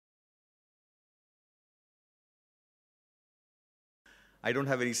I don't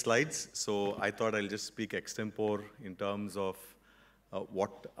have any slides, so I thought I'll just speak extempore in terms of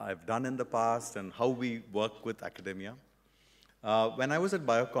what I've done in the past and how we work with academia. When I was at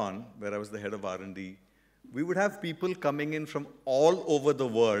Biocon, where I was the head of R&D, we would have people coming in from all over the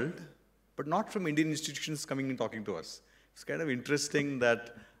world, but not from Indian institutions coming and talking to us. It's kind of interesting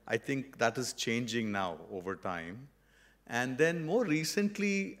that I think that is changing now over time. And then more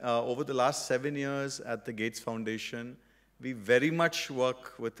recently, over the last 7 years at the Gates Foundation, we very much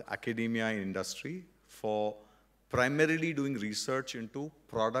work with academia and industry for primarily doing research into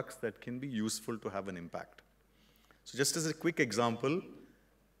products that can be useful to have an impact. So just as a quick example,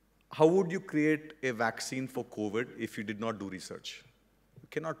 how would you create a vaccine for COVID if you did not do research? You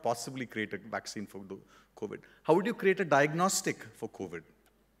cannot possibly create a vaccine for COVID. How would you create a diagnostic for COVID?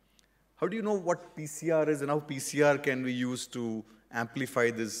 How do you know what PCR is and how PCR can be used to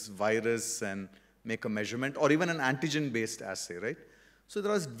amplify this virus and make a measurement, or even an antigen-based assay, right? So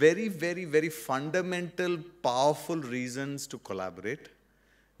there are very, very, very fundamental, powerful reasons to collaborate.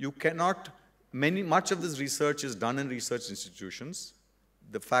 You cannot, much of this research is done in research institutions.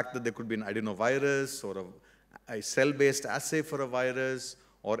 The fact that there could be an adenovirus or a cell-based assay for a virus,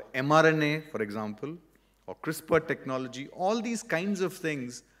 or mRNA, for example, or CRISPR technology, all these kinds of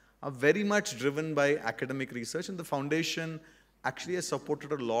things are very much driven by academic research, and the foundation actually has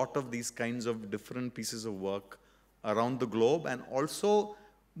supported a lot of these kinds of different pieces of work around the globe, and also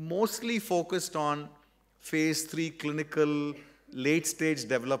mostly focused on phase 3 clinical late-stage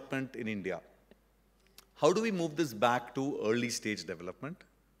development in India. How do we move this back to early-stage development?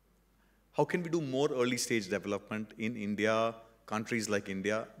 How can we do more early-stage development in India, countries like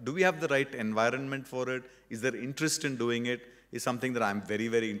India? Do we have the right environment for it? Is there interest in doing it? Is something that I'm very,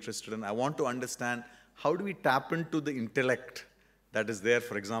 very interested in. I want to understand, how do we tap into the intellect that is there,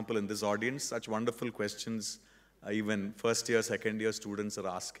 for example, in this audience? Such wonderful questions even first-year, second-year students are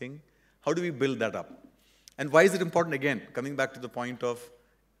asking. How do we build that up? And why is it important? Again, coming back to the point of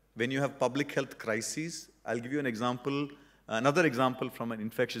when you have public health crises, I'll give you an example, another example from an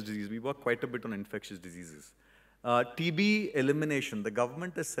infectious disease. We work quite a bit on infectious diseases. TB elimination. The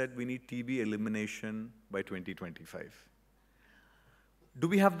government has said we need TB elimination by 2025. Do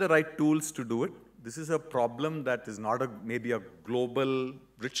we have the right tools to do it? This is a problem that is not maybe a global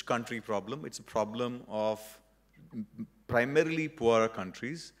rich country problem. It's a problem of primarily poorer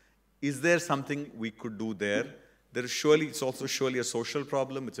countries. Is there something we could do there? It's also surely a social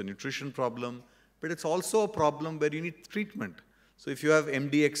problem, it's a nutrition problem, but it's also a problem where you need treatment. So if you have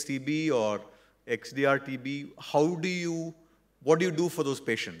MDX-TB or XDR-TB, what do you do for those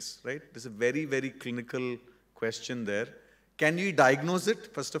patients, right? There's a very, very clinical question there. Can you diagnose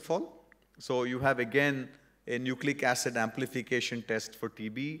it, first of all? So you have, again, a nucleic acid amplification test for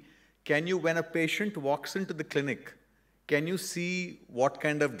TB. Can you, when a patient walks into the clinic, can you see what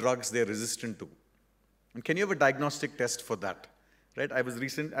kind of drugs they're resistant to? And can you have a diagnostic test for that? Right? I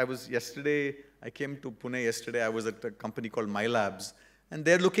came to Pune yesterday, I was at a company called MyLabs, and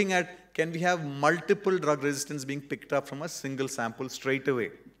they're looking at, can we have multiple drug resistance being picked up from a single sample straight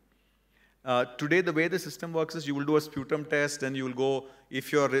away? Today, the way the system works is you will do a sputum test, and you will go,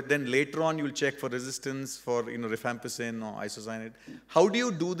 then later on, you'll check for resistance for rifampicin or isocyanate. How do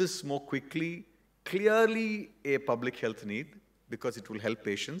you do this more quickly? Clearly a public health need, because it will help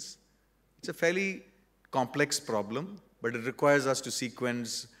patients. It's a fairly complex problem, but it requires us to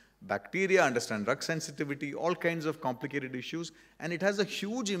sequence bacteria, understand drug sensitivity, all kinds of complicated issues, and it has a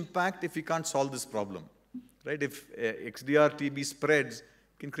huge impact if we can't solve this problem. Right? If XDR-TB spreads, it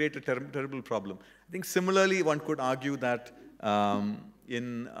can create a terrible problem. I think similarly, one could argue that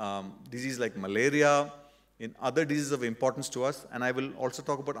in diseases like malaria, in other diseases of importance to us, and I will also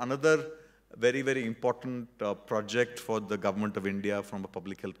talk about another very, very important project for the government of India from a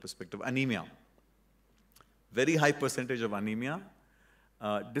public health perspective, anemia. Very high percentage of anemia.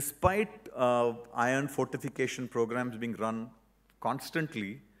 Despite iron fortification programs being run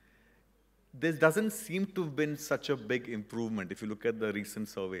constantly, there doesn't seem to have been such a big improvement if you look at the recent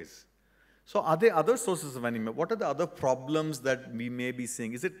surveys. So are there other sources of anemia? What are the other problems that we may be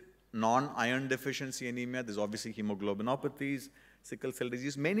seeing? Is it non-iron deficiency anemia? There's obviously hemoglobinopathies, sickle cell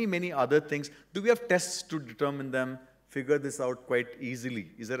disease, many, many other things. Do we have tests to determine them, figure this out quite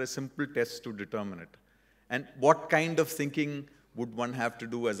easily? Is there a simple test to determine it? And what kind of thinking would one have to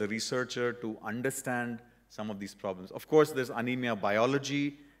do as a researcher to understand some of these problems? Of course, there's anemia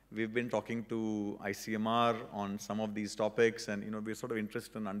biology. We've been talking to ICMR on some of these topics, and we're sort of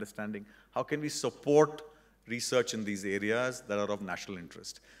interested in understanding how can we support research in these areas that are of national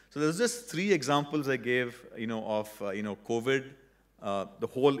interest. So there's just 3 examples I gave, of COVID, the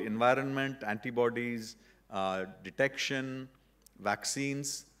whole environment, antibodies, detection,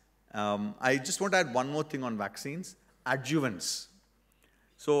 vaccines. I just want to add one more thing on vaccines, adjuvants.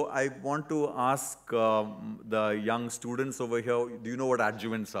 So I want to ask the young students over here, do you know what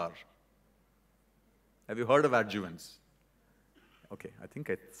adjuvants are? Have you heard of adjuvants? Okay, I think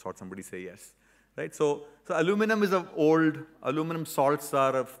I saw somebody say yes. Right, so aluminum is aluminum salts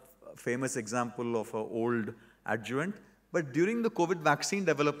are a famous example of an old adjuvant. But during the COVID vaccine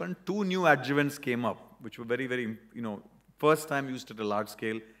development, 2 new adjuvants came up, which were very, very, first time used at a large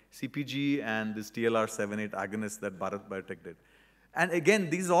scale, CPG and this TLR7/8 agonist that Bharat Biotech did. And again,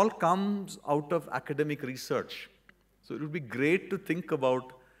 these all comes out of academic research. So it would be great to think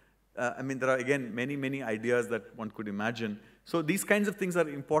about, there are again, many, many ideas that one could imagine. So these kinds of things are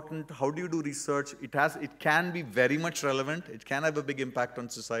important. How do you do research? It can be very much relevant. It can have a big impact on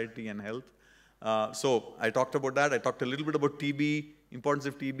society and health. So I talked about that. I talked a little bit about TB, importance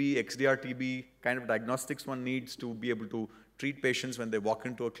of TB, XDR TB, kind of diagnostics one needs to be able to treat patients when they walk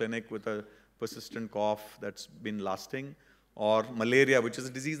into a clinic with a persistent cough that's been lasting, or malaria, which is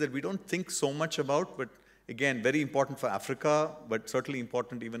a disease that we don't think so much about, but again, very important for Africa, but certainly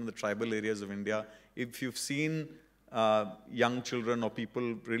important even in the tribal areas of India. If you've seen young children or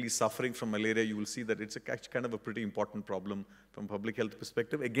people really suffering from malaria, you will see that it's kind of a pretty important problem from a public health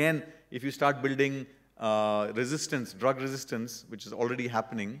perspective. Again, if you start building resistance, drug resistance, which is already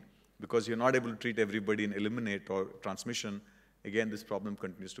happening because you're not able to treat everybody and eliminate or transmission, again, this problem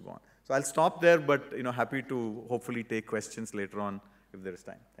continues to go on. So I'll stop there, but happy to hopefully take questions later on if there is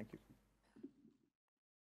time. Thank you.